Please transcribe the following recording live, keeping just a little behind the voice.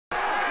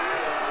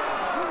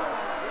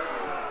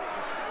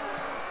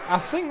I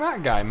think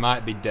that guy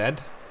might be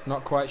dead.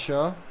 Not quite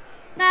sure.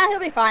 Nah, he'll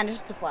be fine. It's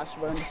just a flesh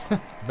wound.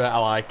 But I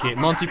like it.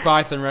 Monty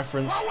Python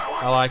reference.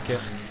 I like it.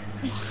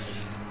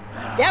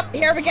 Yep,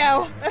 here we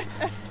go.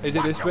 Is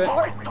it this bit?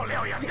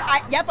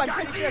 Yep, I'm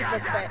pretty sure it's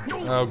this bit.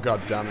 Oh,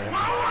 god damn it.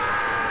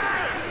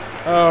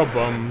 Oh,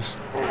 bums.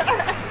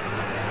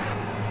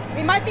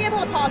 We might be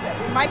able to pause it.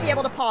 We might be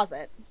able to pause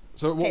it.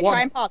 So Okay, what?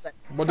 try and pause it.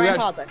 What Try do and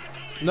we pause it.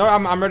 No,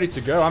 I'm ready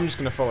to go. I'm just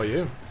gonna follow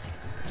you.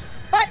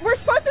 But we're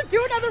supposed to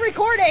do another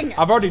recording.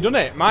 I've already done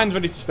it. Mine's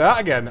ready to start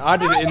again. I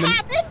did it in the.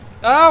 Haven't.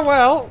 Oh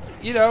well,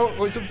 you know,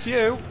 it's up to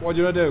you. What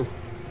do you wanna do?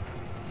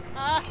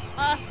 Pause.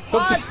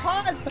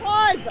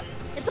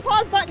 It's the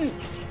pause button.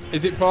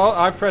 Is it pause?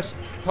 I pressed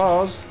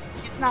pause.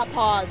 It's not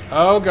pause.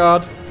 Oh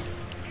god.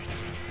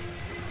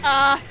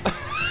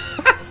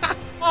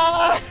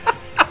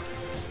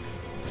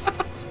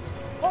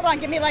 Hold on,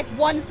 give me like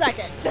 1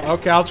 second.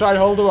 Okay, I'll try and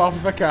hold her off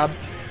if I can.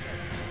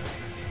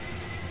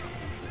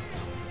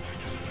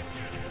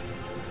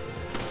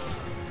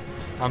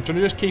 I'm trying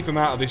to just keep him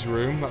out of this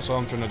room. That's all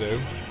I'm trying to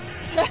do.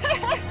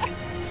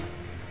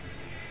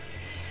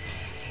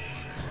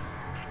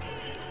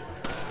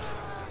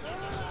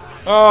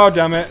 Oh,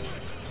 damn it.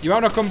 You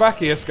want to come back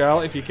here,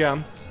 Scarlet, if you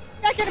can?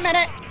 Back in a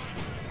minute.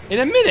 In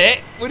a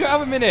minute? We don't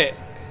have a minute.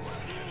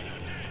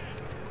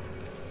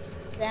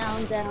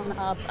 Down, down,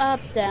 up,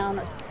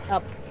 down,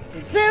 up.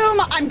 Zoom!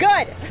 I'm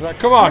good! Right,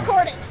 come on.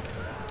 Recording.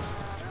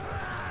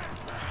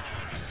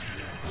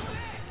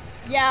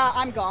 Yeah,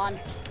 I'm gone.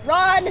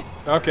 Run!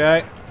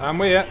 Okay, I'm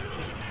with you.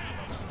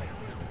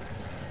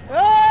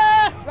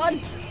 Run!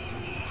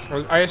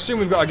 I assume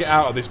we've got to get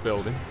out of this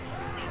building.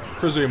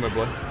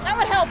 Presumably. That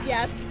would help,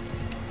 yes.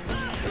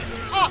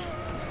 Oh!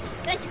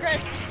 Thank you,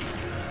 Chris.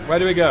 Where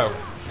do we go?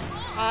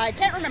 I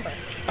can't remember.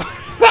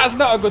 That's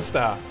not a good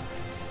start.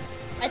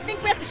 I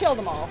think we have to kill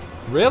them all.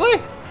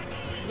 Really?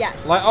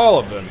 Yes. Like all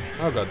of them?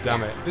 Oh god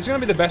damn it. This is going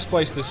to be the best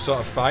place to sort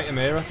of fight him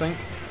here, I think.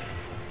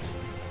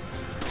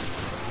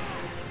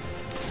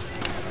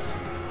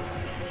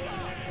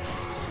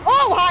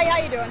 Oh, hi, how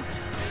you doing?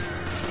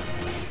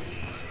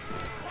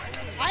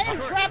 I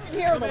am trapped in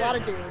here with a lot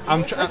of dudes.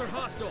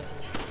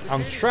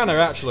 I'm trying to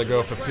actually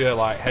go for pure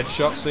like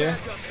headshots here.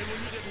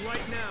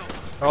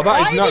 Oh,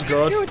 that is not good.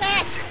 Why did you do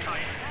that?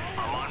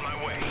 I'm on my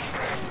way.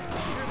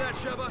 Hear that,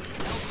 Sheva?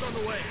 Help's on the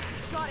way.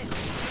 Got it.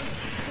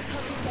 Just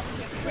hope he gets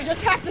here. We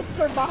just have to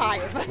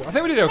survive. I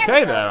think we did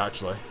okay there,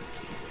 actually.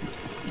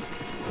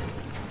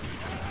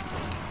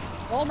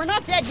 Well, we're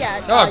not dead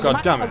yet. Oh, you god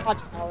might damn wanna it.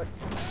 watch out.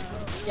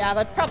 Yeah,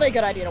 that's probably a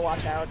good idea to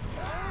watch out.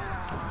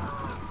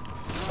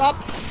 Sup?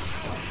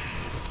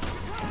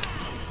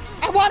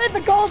 I wanted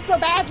the gold so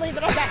badly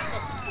that I got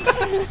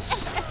it.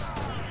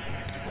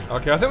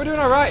 Okay, I think we're doing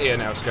alright here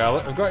now,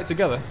 Scarlet. We've got it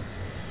together.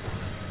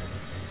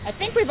 I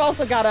think we've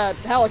also got a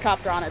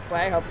helicopter on its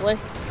way, hopefully.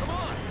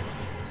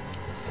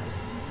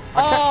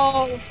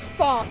 Oh,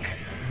 fuck.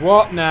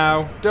 What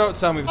now? Don't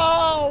tell me this.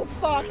 Oh,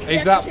 fuck.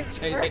 Is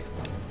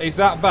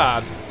that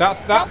bad?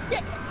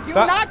 Do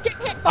not get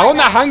hit by I want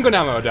that that. handgun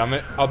ammo, damn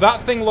it. Oh,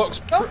 that thing looks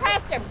Go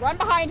past him. Run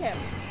behind him.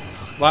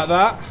 like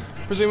that,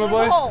 Through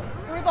presumably. the hole.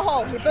 Through the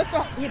hole. He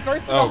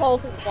bursted a hole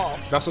through the wall.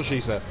 That's what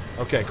she said.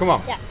 Okay, come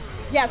on. Yes.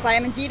 Yes, I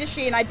am indeed a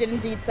she, and I did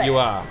indeed say You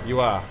it. are. You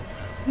are.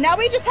 Now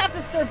we just have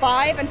to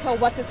survive until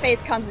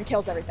what's-his-face comes and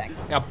kills everything.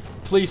 Now,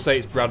 please say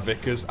it's Brad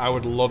Vickers. I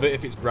would love it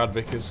if it's Brad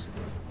Vickers.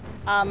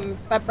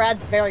 But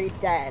Brad's very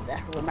dead,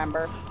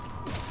 remember?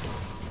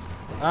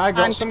 I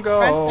got some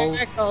gold.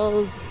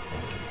 Circles.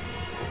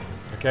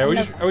 Okay, are we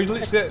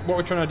literally what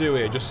we're trying to do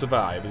here? Just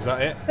survive? Is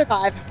that it?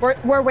 Survive.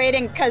 We're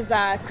waiting because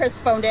Chris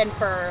phoned in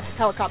for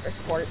helicopter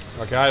support.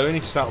 Okay, I only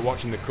need to start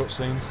watching the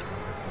cutscenes.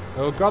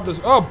 Oh god, there's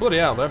bloody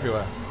hell, they're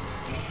everywhere.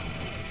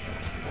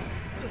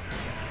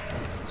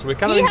 So we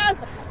kind of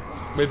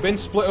we've been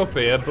split up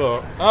here,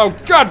 but oh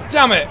god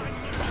damn it!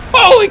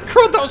 Holy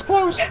crud, that was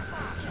close! Stay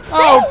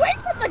away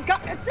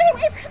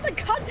from the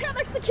goddamn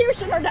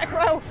executioner,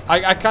 Necro!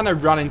 I kind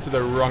of ran into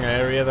the wrong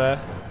area there.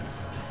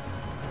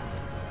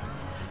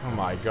 Oh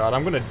my god,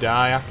 I'm gonna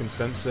die. I can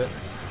sense it.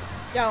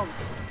 Don't.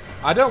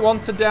 I don't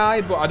want to die,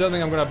 but I don't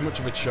think I'm gonna have much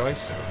of a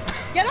choice.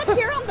 Get up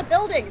here on the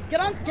buildings. Get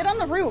on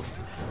the roof.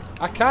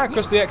 I can't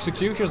because the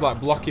executioner's like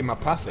blocking my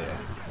path here.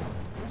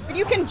 But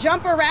you can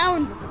jump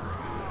around.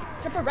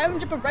 Jump around,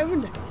 jump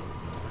around.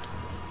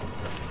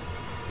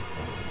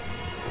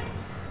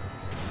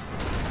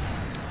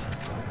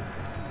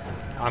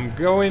 I've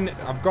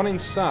gone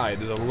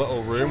inside. There's a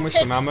little room with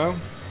some ammo.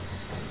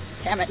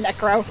 Damn it,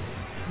 Necro.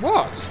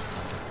 What?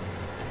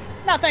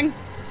 Nothing.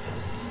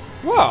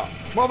 What?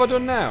 What have I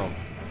done now?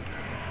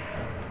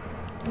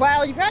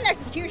 Well, you've got an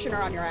executioner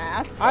on your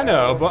ass. So I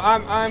know, but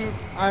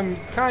I'm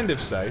kind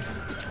of safe.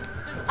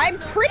 I'm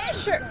pretty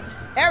sure.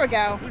 There we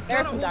go.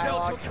 There's some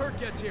dialogue. Till Kurt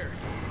gets here.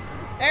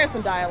 There's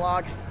some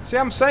dialogue. See,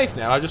 I'm safe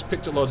now. I just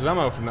picked up loads of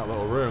ammo from that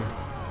little room.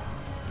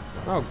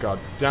 Oh god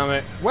damn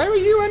it! Where are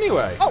you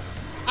anyway? Oh,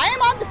 I am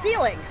on the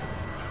ceiling.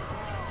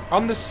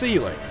 On the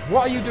ceiling.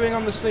 What are you doing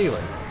on the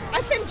ceiling?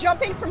 I've been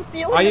jumping from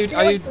ceiling to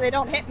ceiling so they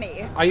don't hit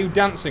me. Are you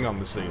dancing on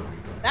the ceiling?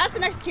 That's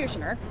an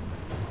executioner.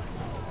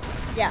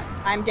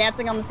 Yes, I'm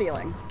dancing on the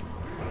ceiling.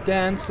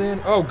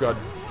 Dancing. Oh god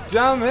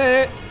damn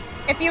it!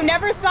 If you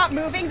never stop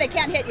moving, they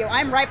can't hit you.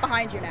 I'm right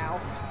behind you now.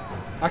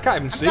 I can't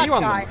even see you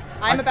on them.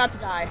 I'm about to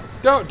die.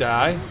 Don't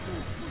die.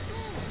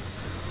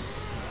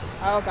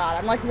 Oh god,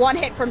 I'm like one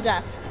hit from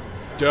death.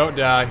 Don't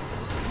die.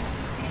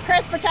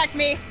 Chris, protect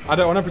me. I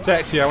don't want to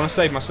protect you, I want to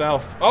save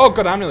myself. Oh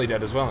god, I'm nearly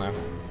dead as well now.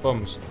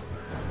 Bums.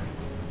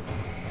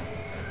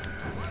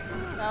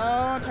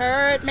 Don't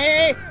hurt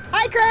me.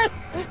 Hi,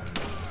 Chris.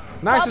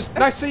 Nice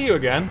to see you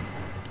again.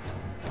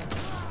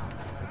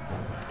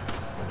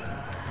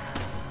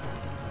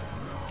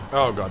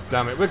 Oh god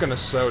damn it, we're gonna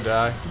so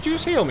die. Did you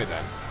just heal me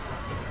then?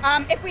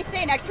 If we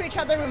stay next to each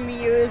other when we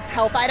use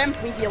health items,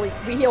 we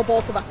heal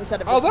both of us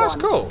instead of just one. Oh,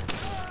 that's cool.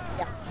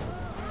 Yeah.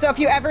 So if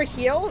you ever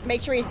heal,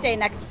 make sure you stay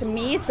next to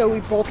me so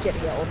we both get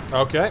healed.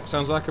 Okay,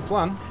 sounds like a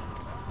plan.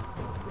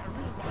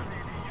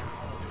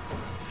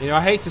 You know,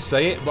 I hate to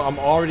say it, but I'm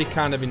already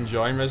kind of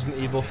enjoying Resident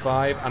Evil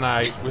 5, and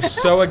I was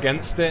so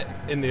against it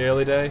in the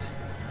early days.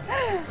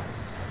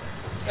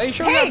 Are you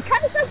sure? Hey, it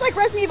kind of sounds like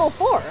Resident Evil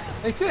 4.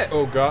 It's it.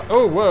 Oh god.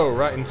 Oh whoa,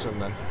 right into him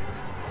then.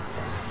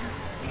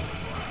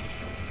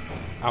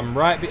 I'm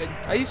right.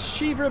 Is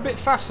Shiva a bit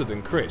faster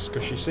than Chris?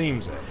 Because she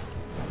seems it.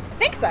 I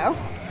think so.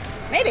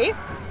 Maybe.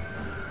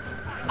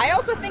 I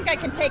also think I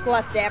can take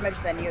less damage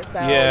than you, so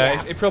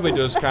yeah. It probably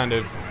does kind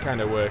of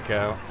work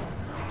out.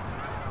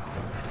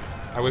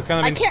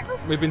 And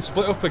we've been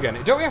split up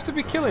again. Don't we have to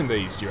be killing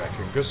these, do you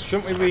reckon? Because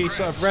shouldn't we be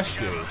sort of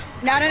rescued?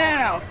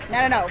 No.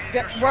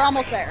 We're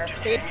almost there.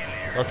 See?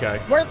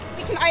 Okay.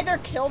 We can either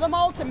kill them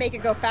all to make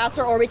it go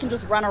faster, or we can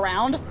just run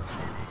around.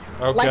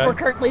 Okay. Like we're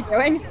currently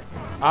doing.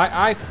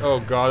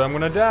 Oh god, I'm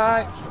gonna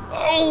die.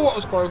 Oh, that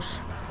was close.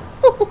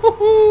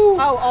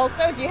 Oh,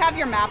 also, do you have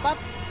your map up?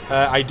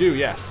 I do,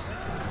 yes.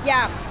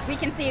 Yeah, we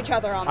can see each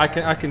other on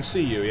there. I can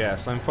see you,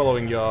 yes. I'm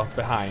following your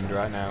behind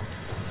right now.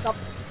 Sup,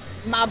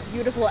 my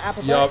beautiful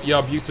apple butt.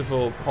 Your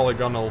beautiful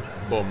polygonal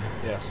bum,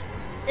 yes.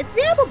 It's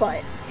the apple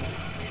butt.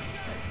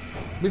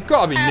 We've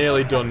got to be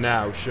nearly done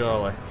now,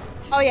 surely.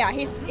 Oh yeah,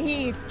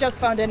 he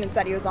just phoned in and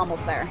said he was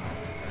almost there.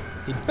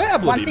 He better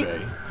bloody be.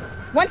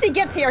 Once he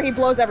gets here, he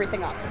blows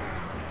everything up.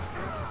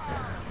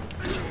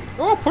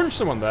 Oh, punch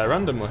someone there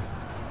randomly.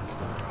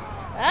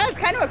 That's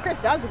kind of what Chris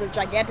does with his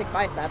gigantic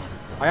biceps.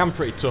 I am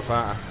pretty tough,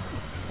 aren't I?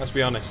 Let's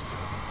be honest.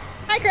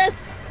 Hi, Chris.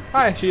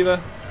 Hi,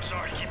 Shiva.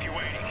 Sorry to keep you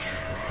waiting.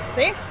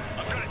 See?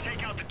 I'm gonna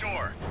take out the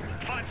door.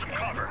 Find some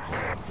cover.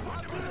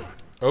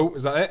 Oh,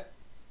 is that it?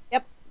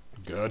 Yep.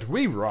 Good.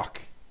 We rock.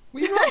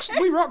 We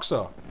rock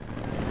so.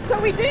 So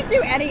we didn't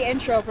do any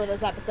intro for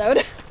this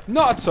episode.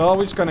 Not at all.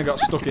 We just kind of got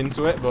stuck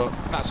into it, but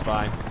that's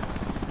fine.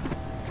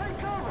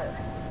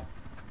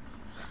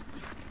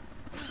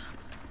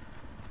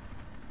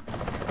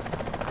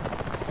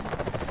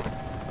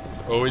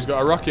 Oh, he's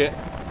got a rocket.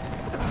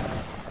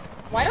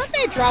 Why don't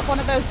they drop one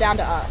of those down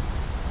to us?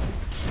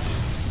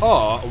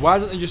 Or why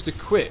don't they just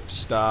equip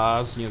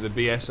stars, you know,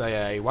 the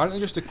BSAA, why don't they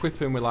just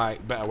equip him with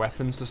like better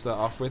weapons to start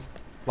off with?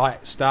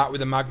 Like start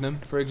with a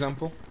Magnum, for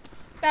example.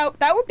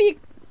 That would be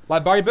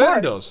like Barry smart.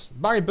 Burton does.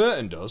 Barry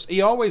Burton does.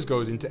 He always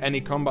goes into any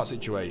combat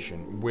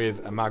situation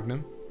with a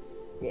Magnum.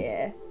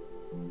 Yeah.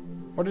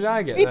 What did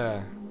I get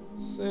there?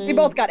 See? We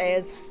both got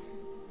A's.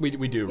 We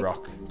do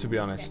rock, to be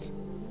honest.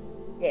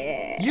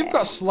 Yeah. You've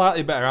got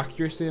slightly better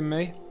accuracy than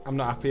me. I'm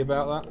not happy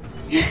about that.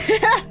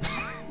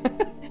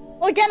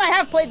 Well, again, I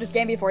have played this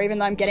game before, even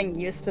though I'm getting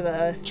used to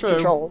the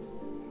controls.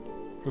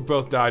 We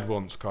both died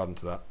once, according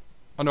to that.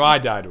 Oh no, I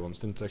died once,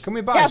 didn't I? Can we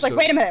buy Yeah, I was stuff? like,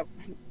 wait a minute.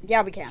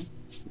 Yeah, we can.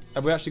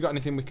 Have we actually got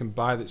anything we can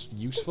buy that's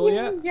useful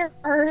yet? Your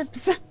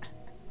herbs.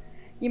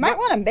 You might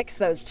want to mix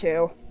those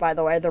two, by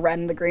the way, the red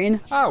and the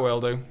green. I will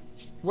do.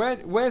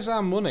 Where's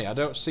our money? I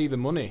don't see the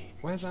money.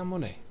 Where's our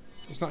money?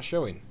 It's not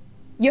showing.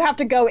 You have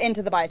to go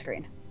into the buy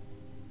screen.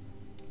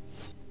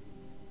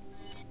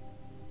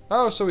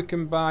 Oh, so we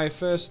can buy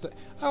first...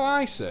 Oh,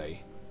 I see.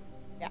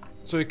 Yeah.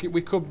 So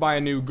we could buy a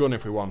new gun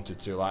if we wanted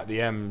to, like the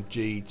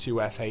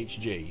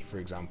MG2FHG, for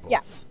example. Yeah.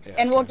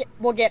 And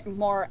we'll get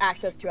more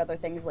access to other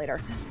things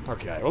later.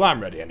 Okay, well I'm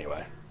ready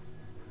anyway.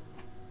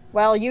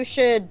 Well, you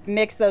should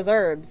mix those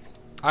herbs.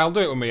 I'll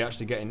do it when we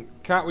actually get in.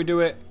 Can't we do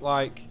it,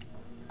 like...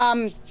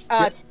 Do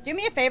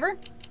me a favor.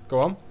 Go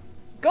on.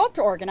 Go up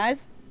to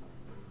organize.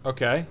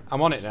 Okay,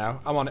 I'm on it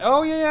now. I'm on it.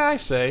 Oh, yeah, I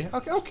see.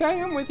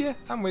 Okay, I'm with you.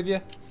 I'm with you.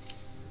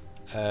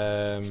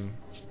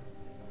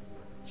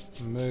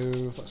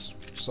 Move. Let's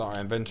sort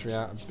our inventory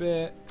out a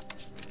bit.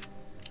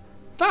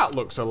 That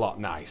looks a lot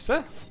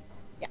nicer.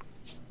 Yeah.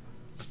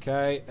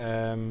 Okay,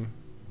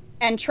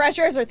 And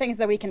treasures are things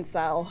that we can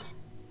sell.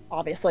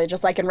 Obviously,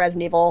 just like in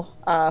Resident Evil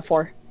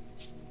 4.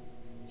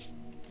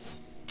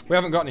 We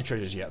haven't got any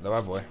treasures yet, though,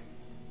 have we?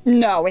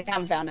 No, we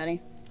haven't found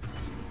any.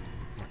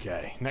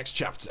 Okay, next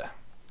chapter.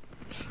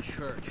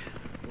 Kirk,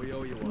 we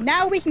owe you one.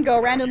 Now we can go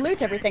around and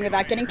loot everything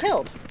without getting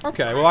killed.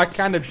 Okay, well I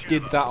kind of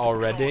did that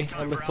already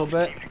a little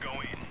bit.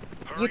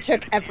 You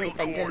took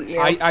everything, didn't you?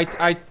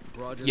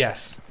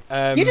 Yes.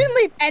 You didn't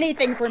leave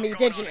anything for me,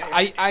 did you?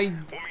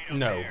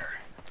 No.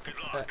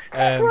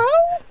 Bro?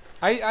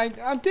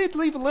 I did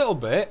leave a little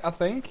bit, I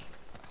think.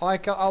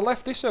 like I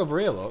left this over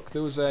here. Look,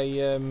 there was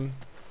a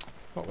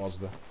what was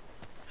there?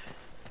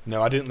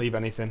 No, I didn't leave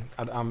anything.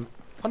 Oh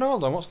no,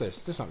 hold on. What's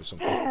this? This might be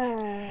something.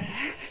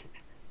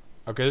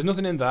 Okay, there's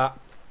nothing in that.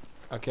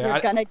 Okay, You're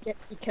gonna get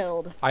me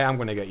killed. I am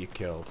gonna get you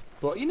killed.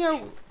 But you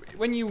know,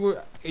 when you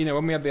were,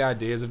 when we had the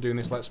ideas of doing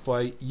this Let's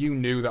Play, you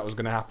knew that was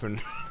gonna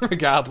happen,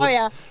 regardless. Oh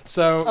yeah.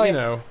 So Oh, you yeah.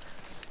 know,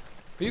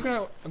 are you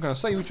gonna? I'm gonna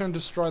say you were trying to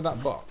destroy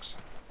that box.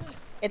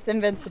 It's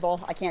invincible.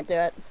 I can't do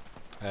it.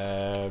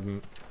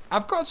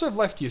 I've got to have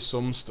left you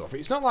some stuff.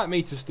 It's not like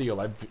me to steal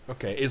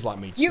okay, it is like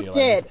me to steal You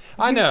did. everything.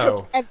 I You know.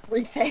 took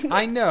everything.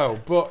 I know,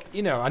 but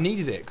I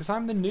needed it because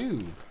I'm the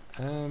noob.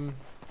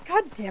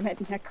 God damn it,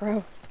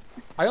 Necro.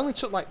 I only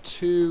took like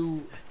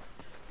 2.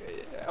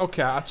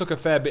 Okay, I took a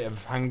fair bit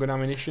of handgun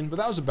ammunition, but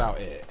that was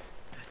about it.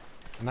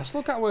 And I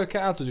still can't work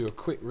out how to do a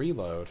quick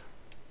reload.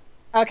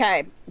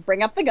 Okay,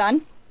 bring up the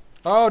gun.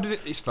 Oh, did it?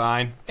 It's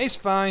fine. It's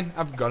fine.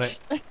 I've got it.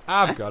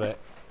 I've got it.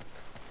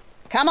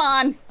 Come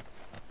on.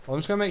 Well, I'm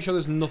just gonna make sure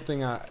there's nothing.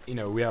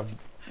 We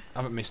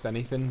haven't missed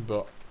anything,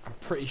 but I'm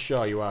pretty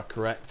sure you are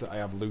correct that I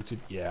have looted.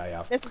 Yeah, I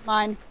have. This is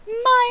mine.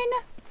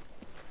 Mine.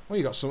 Well,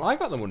 you got some. I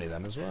got the money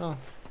then as well.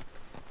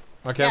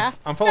 Okay, Yeah.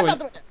 I'm following. Jump out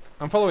the window.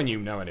 I'm following you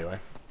now anyway.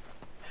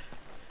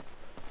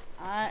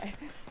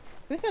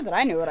 Who said that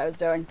I knew what I was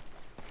doing?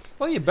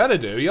 Well, you better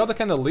do. You're the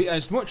kind of leader.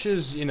 As much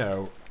as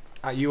you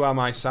are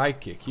my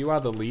sidekick. You are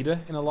the leader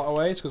in a lot of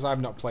ways because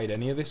I've not played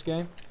any of this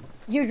game.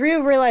 You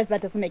do realize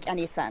that doesn't make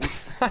any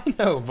sense. I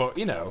know, but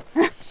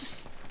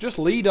just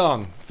lead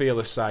on,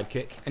 fearless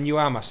sidekick, and you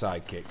are my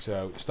sidekick.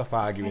 So stop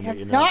arguing that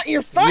you're Not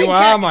your sidekick. You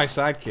are my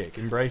sidekick.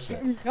 Embrace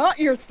it. Not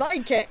your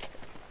sidekick.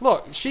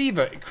 Look,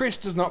 Shiva. Chris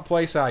does not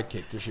play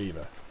sidekick to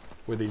Shiva,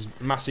 with his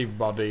massive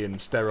body and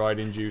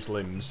steroid-induced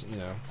limbs.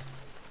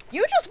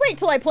 You just wait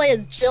till I play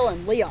as Jill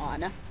and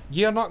Leon.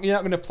 You're not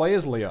going to play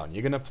as Leon.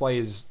 You're going to play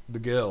as the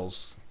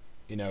girls.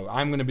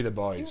 I'm going to be the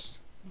boys.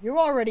 You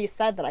already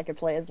said that I could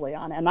play as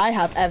Leon, and I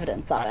have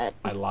evidence of it.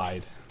 I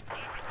lied.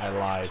 I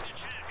lied.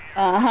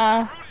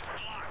 Uh-huh.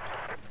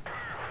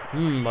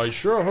 I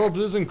sure hope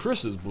this isn't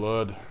Chris's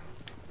blood.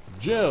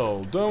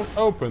 Jill, don't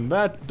open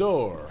that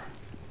door.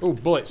 Oh,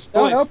 bullets.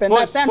 Don't open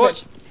that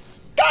sandwich. Bullets.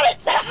 Got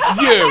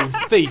it! You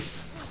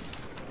thief!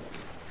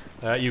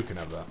 You can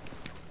have that.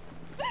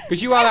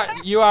 Because you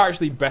are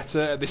actually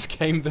better at this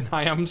game than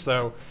I am,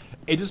 so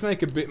it does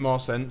make a bit more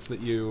sense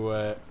that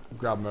you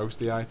grab most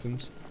of the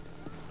items.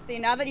 See,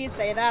 now that you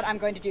say that, I'm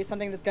going to do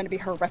something that's going to be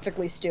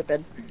horrifically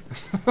stupid.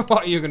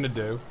 What are you going to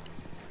do?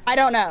 I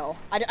don't know.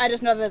 I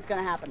just know that it's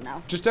going to happen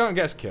now. Just don't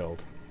get us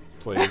killed,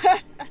 please.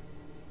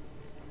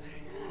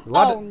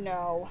 Oh,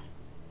 no.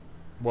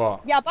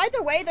 What? Yeah, by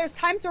the way, there's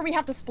times where we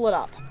have to split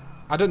up.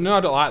 I don't know.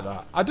 I don't like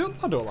that. I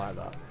don't like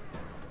that.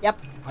 Yep.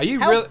 Are you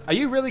Help. Are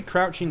you really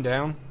crouching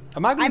down?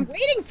 I'm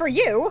waiting for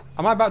you.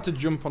 Am I about to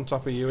jump on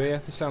top of you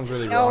here? This sounds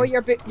really No,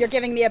 wrong. you're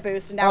giving me a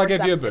boost, and now Oh, I we're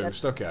gave you a separated.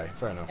 boost. Okay,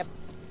 fair enough. Yep.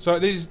 So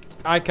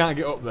I can't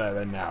get up there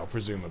then now,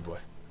 presumably.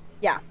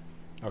 Yeah.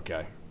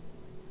 Okay.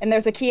 And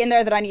there's a key in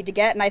there that I need to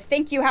get, and I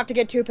think you have to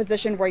get to a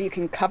position where you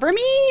can cover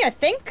me, I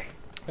think?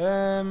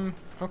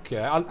 Okay.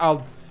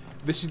 I'll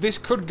this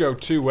could go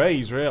 2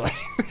 ways, really.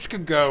 This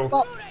could go...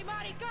 Well,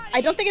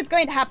 I don't think it's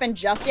going to happen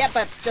just yet,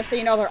 but just so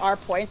you know, there are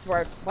points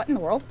where... What in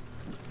the world?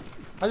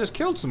 I just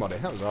killed somebody,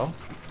 that was all.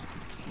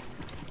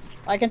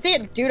 I can see a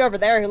dude over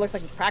there who looks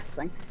like he's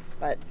practicing,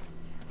 but...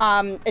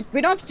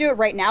 we don't have to do it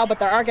right now, but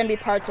there are going to be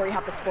parts where you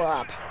have to split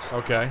up.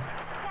 Okay.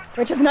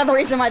 Which is another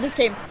reason why this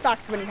game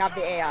sucks when you have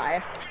the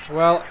AI.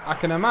 Well, I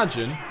can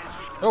imagine...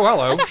 Oh,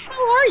 hello. Where the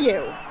hell are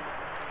you?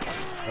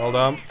 Hold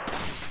on.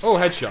 Oh,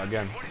 headshot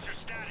again.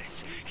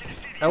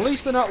 At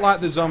least they're not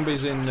like the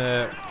zombies in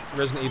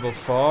Resident Evil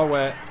 4,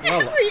 where... Where the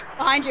hell are you?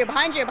 Behind you,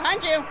 behind you,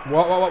 behind you!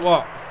 What?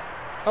 Oh,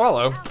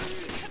 hello.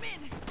 Come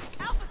in.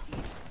 Alpha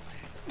team.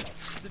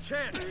 The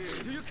chant.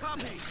 Do you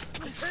copy?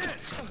 The chant.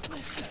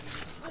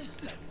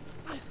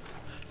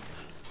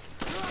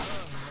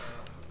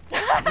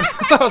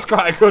 That was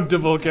quite a good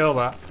double kill,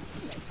 that.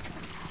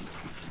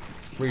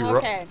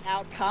 Okay,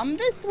 now come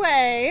this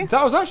way.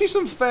 That was actually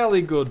some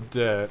fairly good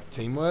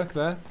teamwork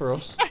there for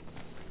us.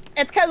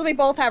 It's because we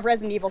both have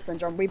Resident Evil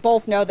syndrome. We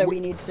both know that we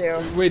need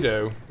to. We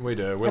do. We're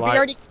Have like... we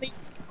already cleaned?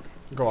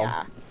 Go on.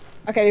 Yeah.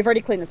 Okay, we've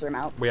already cleaned this room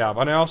out. We have.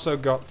 And I also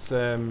got...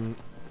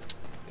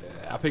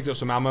 I picked up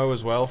some ammo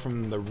as well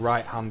from the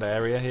right-hand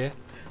area here.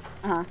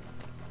 Uh-huh.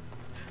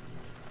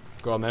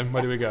 Go on then.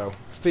 Where do we go?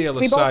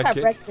 Fearless We both have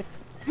sidekick. Resident...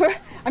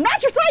 I'm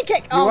not your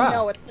sidekick! Oh are.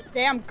 no, it's the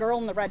damn girl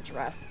in the red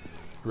dress.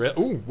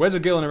 Ooh, where's a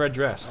girl in a red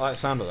dress? I like the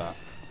sound of that.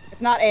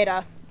 It's not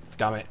Ada.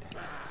 Damn it.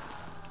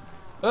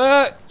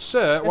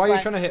 Sir, why are you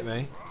way. trying to hit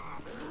me?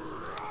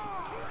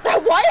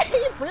 Why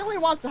he really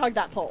wants to hug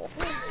that pole?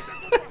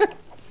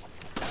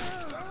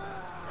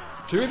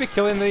 Should we be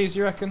killing these,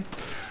 you reckon?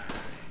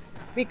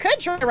 We could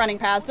try running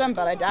past him,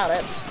 but I doubt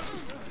it.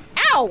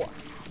 Ow!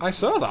 I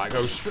saw that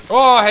go straight.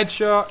 Oh,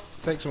 headshot.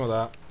 Take some of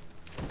that.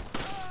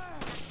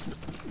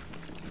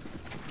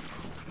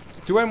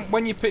 Do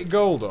when you pick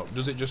gold up,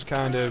 does it just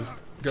kind of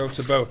go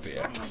to both of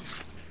you?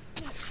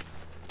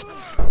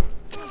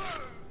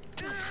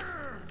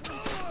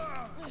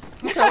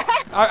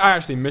 I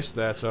actually missed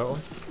there totally.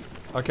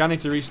 Okay, I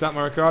need to restart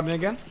my recording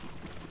again.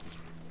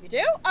 You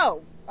do?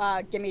 Oh,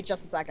 give me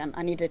just a second.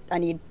 I need.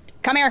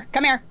 Come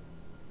here.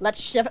 Let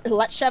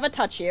Sheva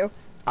touch you.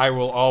 I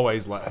will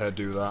always let her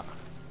do that.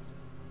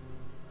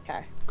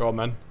 Okay. Go on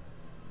then.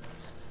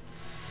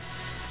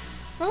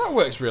 Well, that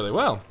works really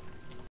well.